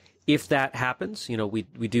 If that happens,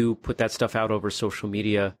 we do put that stuff out over social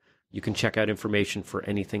media. You can check out information for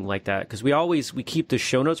anything like that, because we keep the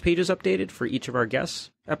show notes pages updated for each of our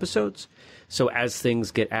guest episodes. So as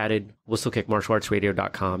things get added,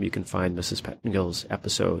 whistlekickmartialartsradio.com, you can find Mrs. Pettengill's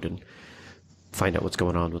episode and find out what's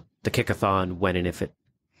going on with the kickathon, when and if it.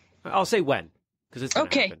 I'll say when, because it's going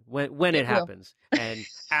to happen. When it happens and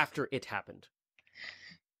after it happened.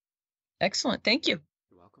 Excellent. Thank you.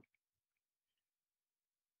 You're welcome.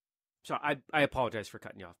 So I apologize for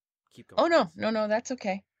cutting you off. Keep going. Oh, no, that's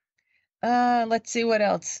okay. Let's see what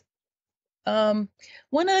else. One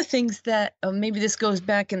of the things that maybe this goes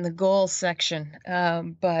back in the goal section,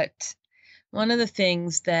 but one of the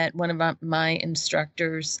things that one of my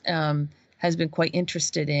instructors has been quite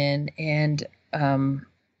interested in, and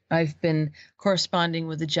I've been corresponding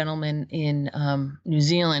with a gentleman in New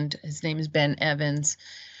Zealand. His name is Ben Evans.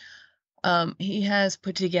 He has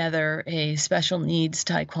put together a special needs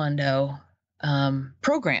Taekwondo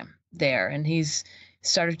program there, and he's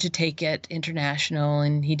started to take it international,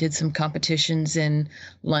 and he did some competitions in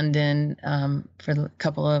London for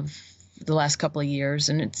the last couple of years,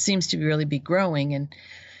 and it seems to really be growing. And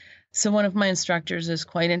so one of my instructors is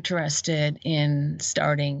quite interested in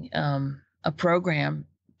starting a program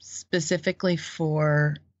specifically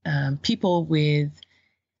for people with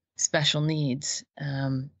special needs.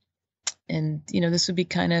 And, this would be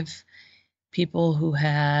kind of people who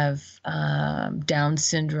have Down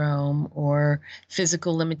syndrome or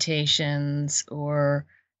physical limitations, or,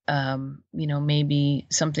 maybe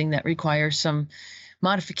something that requires some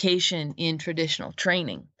modification in traditional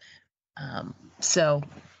training. So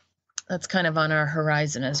that's kind of on our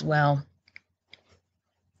horizon as well.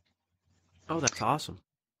 Oh, that's awesome.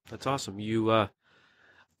 That's awesome. You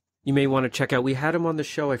may want to check out, we had him on the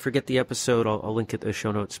show. I forget the episode. I'll link it in the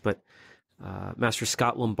show notes, but Master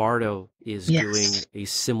Scott Lombardo is doing a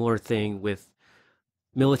similar thing with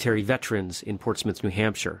military veterans in Portsmouth, New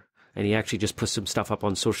Hampshire. And he actually just put some stuff up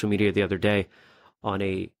on social media the other day on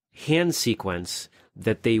a hand sequence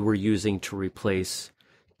that they were using to replace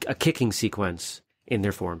a kicking sequence in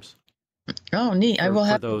their forms. Oh, neat. I will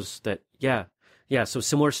have those that, yeah. So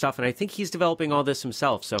similar stuff. And I think he's developing all this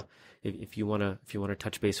himself. So if you want to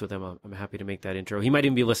touch base with him, I'm happy to make that intro. He might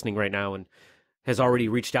even be listening right now and has already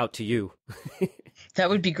reached out to you. That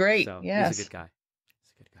would be great. So yes. He's a good guy.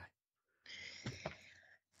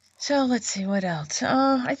 So let's see what else.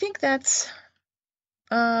 I think that's,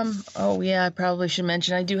 I probably should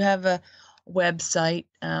mention, I do have a website.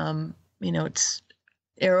 It's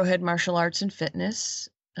Arrowhead Martial Arts and Fitness.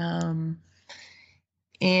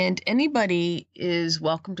 And anybody is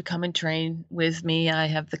welcome to come and train with me. I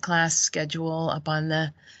have the class schedule up on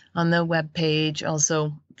the web page,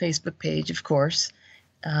 also Facebook page, of course.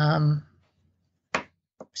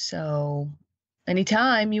 So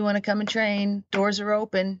anytime you want to come and train, doors are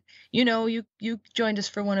open. You joined us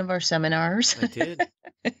for one of our seminars.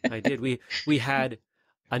 I did. We had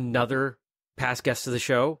another past guest of the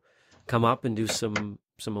show come up and do some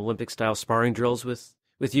Olympic style sparring drills with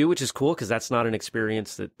you, which is cool because that's not an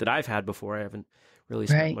experience that I've had before. I haven't really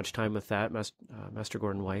spent much time with that, Master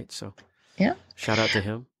Gordon White. So yeah, shout out to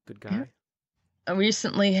him. Good guy. Yeah. I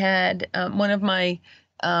recently had one of my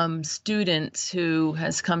students who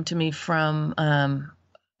has come to me from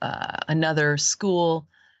another school,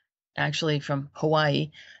 actually from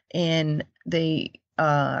Hawaii, and they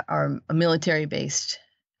are a military-based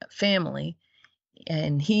family,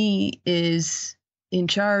 and he is in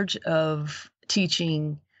charge of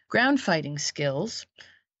teaching ground fighting skills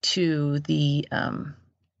to the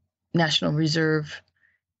National Reserve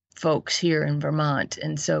folks here in Vermont.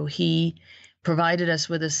 And so he provided us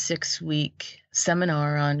with a 6-week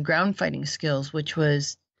seminar on ground fighting skills, which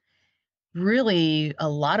was really a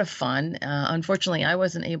lot of fun. Unfortunately, I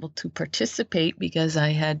wasn't able to participate because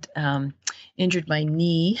I had injured my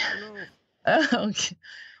knee. Oh,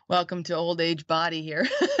 welcome to old age body here.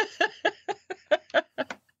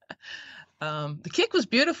 The kick was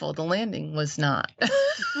beautiful. The landing was not.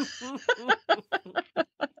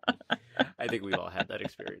 I think we've all had that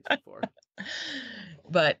experience before.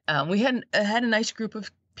 But we had a nice group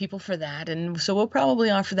of people for that, and so we'll probably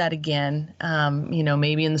offer that again.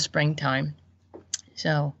 Maybe in the springtime.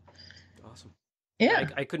 So awesome. Yeah,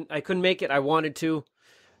 I couldn't make it. I wanted to.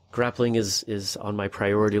 Grappling is on my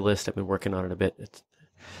priority list. I've been working on it a bit. It's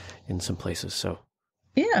in some places. So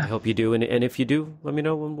yeah, I hope you do. And if you do, let me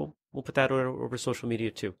know, and we'll put that over social media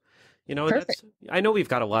too. Perfect. I know we've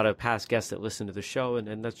got a lot of past guests that listen to the show,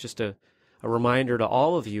 and that's just a reminder to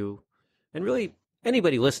all of you, and really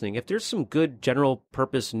anybody listening. If there's some good general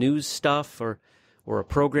purpose news stuff or a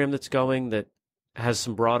program that's going that has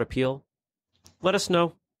some broad appeal, let us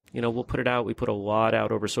know. We'll put it out. We put a lot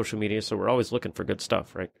out over social media, so we're always looking for good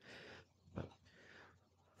stuff, right?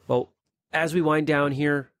 Well, as we wind down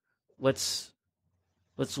here, let's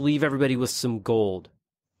leave everybody with some gold.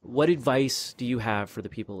 What advice do you have for the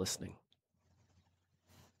people listening?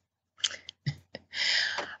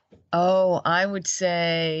 Oh, I would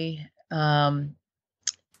say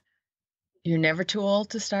you're never too old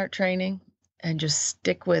to start training, and just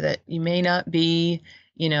stick with it. You may not be,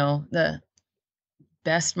 the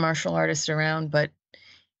best martial artist around, but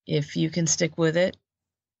if you can stick with it,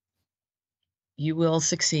 you will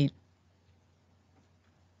succeed.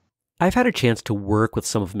 I've had a chance to work with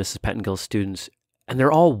some of Mrs. Pettengill's students, and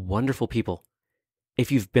they're all wonderful people.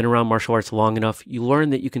 If you've been around martial arts long enough, you learn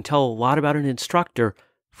that you can tell a lot about an instructor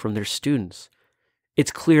from their students. It's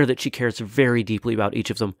clear that she cares very deeply about each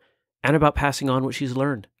of them and about passing on what she's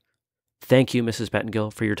learned. Thank you, Mrs. Pettengill,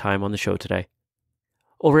 for your time on the show today.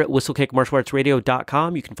 Over at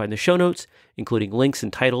whistlekickmartialartsradio.com, you can find the show notes, including links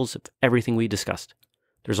and titles of everything we discussed.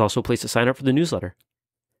 There's also a place to sign up for the newsletter.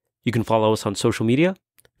 You can follow us on social media,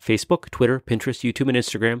 Facebook, Twitter, Pinterest, YouTube, and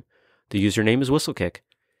Instagram. The username is Whistlekick.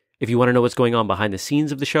 If you want to know what's going on behind the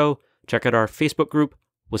scenes of the show, check out our Facebook group,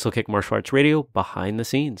 Whistlekick Martial Arts Radio Behind the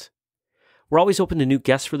Scenes. We're always open to new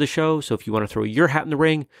guests for the show, so if you want to throw your hat in the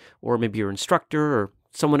ring, or maybe your instructor or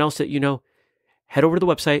someone else that you know, head over to the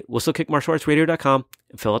website, whistlekickmartialartsradio.com,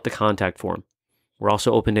 and fill out the contact form. We're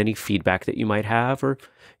also open to any feedback that you might have, or,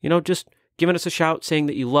 just giving us a shout saying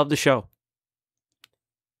that you love the show.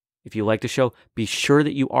 If you like the show, be sure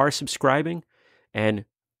that you are subscribing, and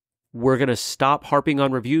we're going to stop harping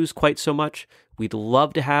on reviews quite so much. We'd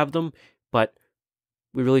love to have them, but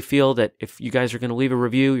we really feel that if you guys are going to leave a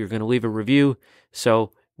review, you're going to leave a review.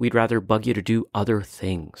 So we'd rather bug you to do other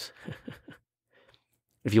things.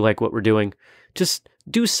 If you like what we're doing, just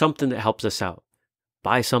do something that helps us out.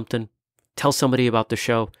 Buy something, tell somebody about the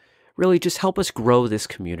show. Really just help us grow this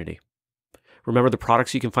community. Remember the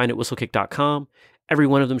products you can find at whistlekick.com. Every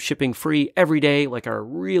one of them shipping free every day, like our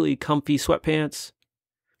really comfy sweatpants.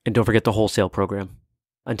 And don't forget the wholesale program.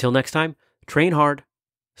 Until next time, train hard,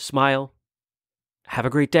 smile, have a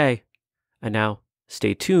great day, and now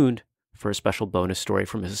stay tuned for a special bonus story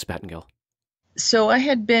from Mrs. Pettengill. So I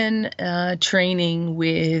had been training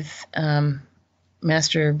with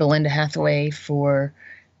Master Belinda Hathaway for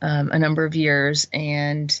a number of years,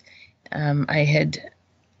 and I had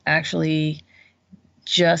actually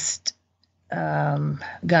just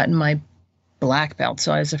gotten my black belt,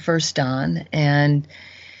 so I was a first dan, and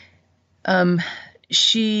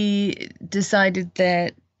she decided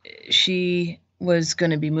that she was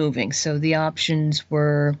going to be moving. So the options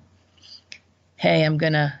were, hey, I'm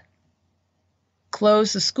going to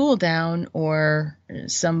close the school down, or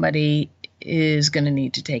somebody is going to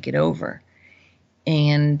need to take it over.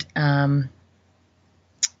 And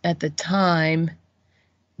at the time,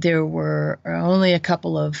 there were only a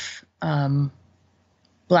couple of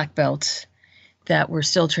black belts that were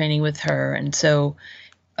still training with her. And so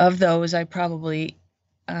of those, I probably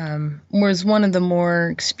was one of the more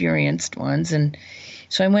experienced ones. And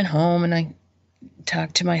so I went home and I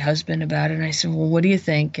talked to my husband about it. And I said, well, what do you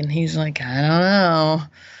think? And he's like, I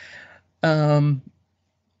don't know.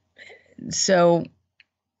 So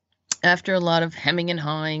after a lot of hemming and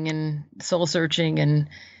hawing and soul searching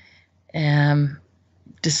and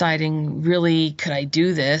deciding, really, could I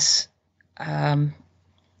do this?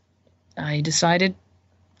 I decided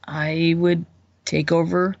I would take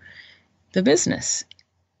over the business.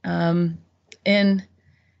 And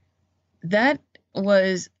that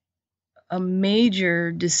was a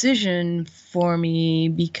major decision for me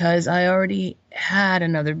because I already had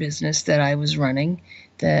another business that I was running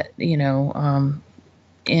that,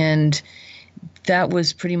 and that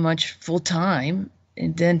was pretty much full time.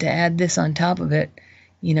 And then to add this on top of it,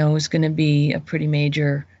 was going to be a pretty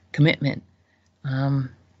major commitment.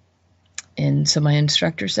 And so my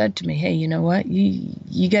instructor said to me, hey, you know what?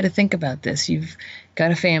 You got to think about this. You've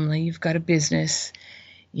got a family, you've got a business,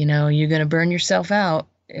 you're going to burn yourself out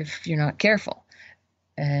if you're not careful.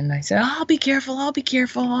 And I said, oh, I'll be careful. I'll do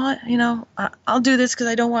this because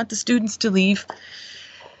I don't want the students to leave.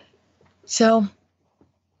 So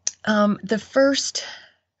the first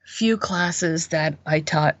few classes that I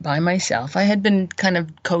taught by myself, I had been kind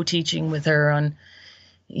of co-teaching with her on,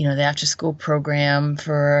 the after school program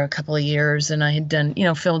for a couple of years. And I had done,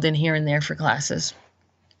 filled in here and there for classes.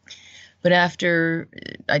 But after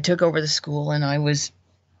I took over the school and I was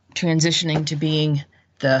transitioning to being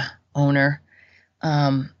the owner,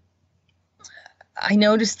 I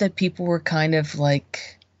noticed that people were kind of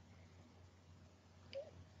like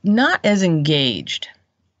not as engaged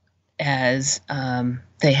as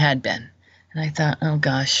they had been. And I thought, oh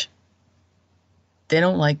gosh, they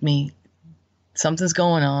don't like me. Something's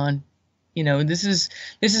going on. This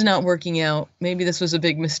is not working out. Maybe this was a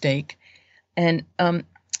big mistake. And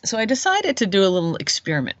so I decided to do a little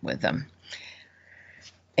experiment with them.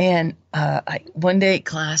 And one day at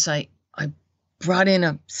class, I brought in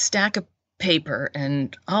a stack of paper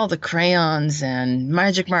and all the crayons and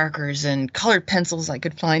magic markers and colored pencils I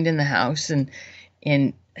could find in the house. And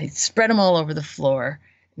I spread them all over the floor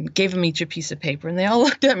and gave them each a piece of paper. And they all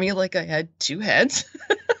looked at me like I had two heads.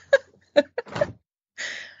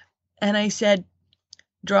 And I said,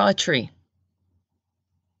 draw a tree.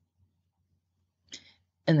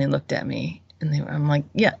 And they looked at me and I'm like,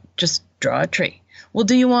 yeah, just draw a tree. Well,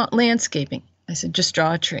 do you want landscaping? I said, just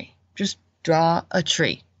draw a tree. Just draw a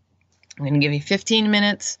tree. I'm going to give you 15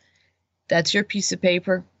 minutes. That's your piece of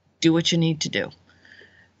paper. Do what you need to do.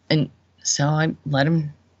 And so I let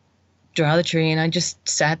them draw the tree, and I just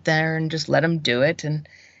sat there and just let them do it. And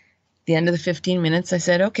at the end of the 15 minutes, I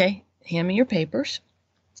said, okay, hand me your papers.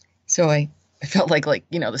 So I felt like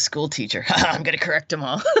the school teacher. I'm going to correct them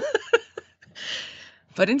all.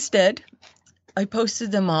 But instead, I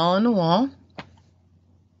posted them all on the wall,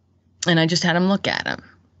 and I just had them look at them.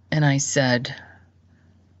 And I said,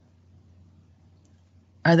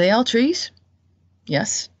 are they all trees?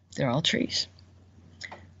 Yes, they're all trees.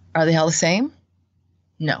 Are they all the same?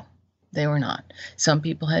 No, they were not. Some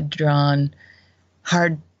people had drawn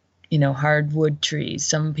hardwood trees.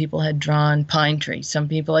 Some people had drawn pine trees. Some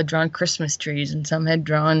people had drawn Christmas trees, and some had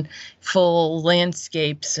drawn full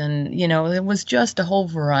landscapes. And, it was just a whole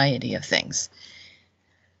variety of things.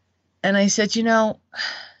 And I said,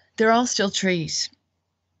 they're all still trees.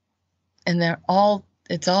 And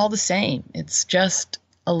it's all the same. It's just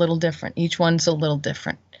a little different. Each one's a little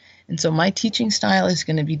different. And so my teaching style is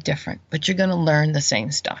going to be different, but you're going to learn the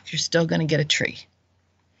same stuff. You're still going to get a tree.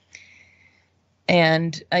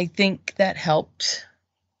 And I think that helped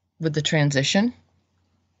with the transition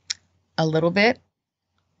a little bit.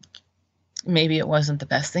 Maybe it wasn't the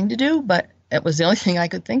best thing to do, but it was the only thing I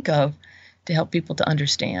could think of to help people to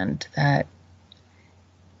understand that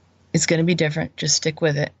it's going to be different. Just stick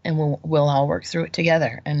with it, and we'll all work through it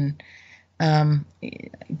together. And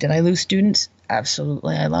did I lose students?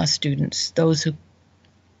 Absolutely, I lost students. Those who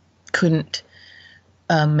couldn't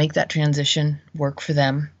make that transition work for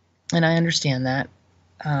them, and I understand that.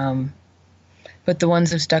 But the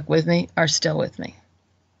ones who stuck with me are still with me.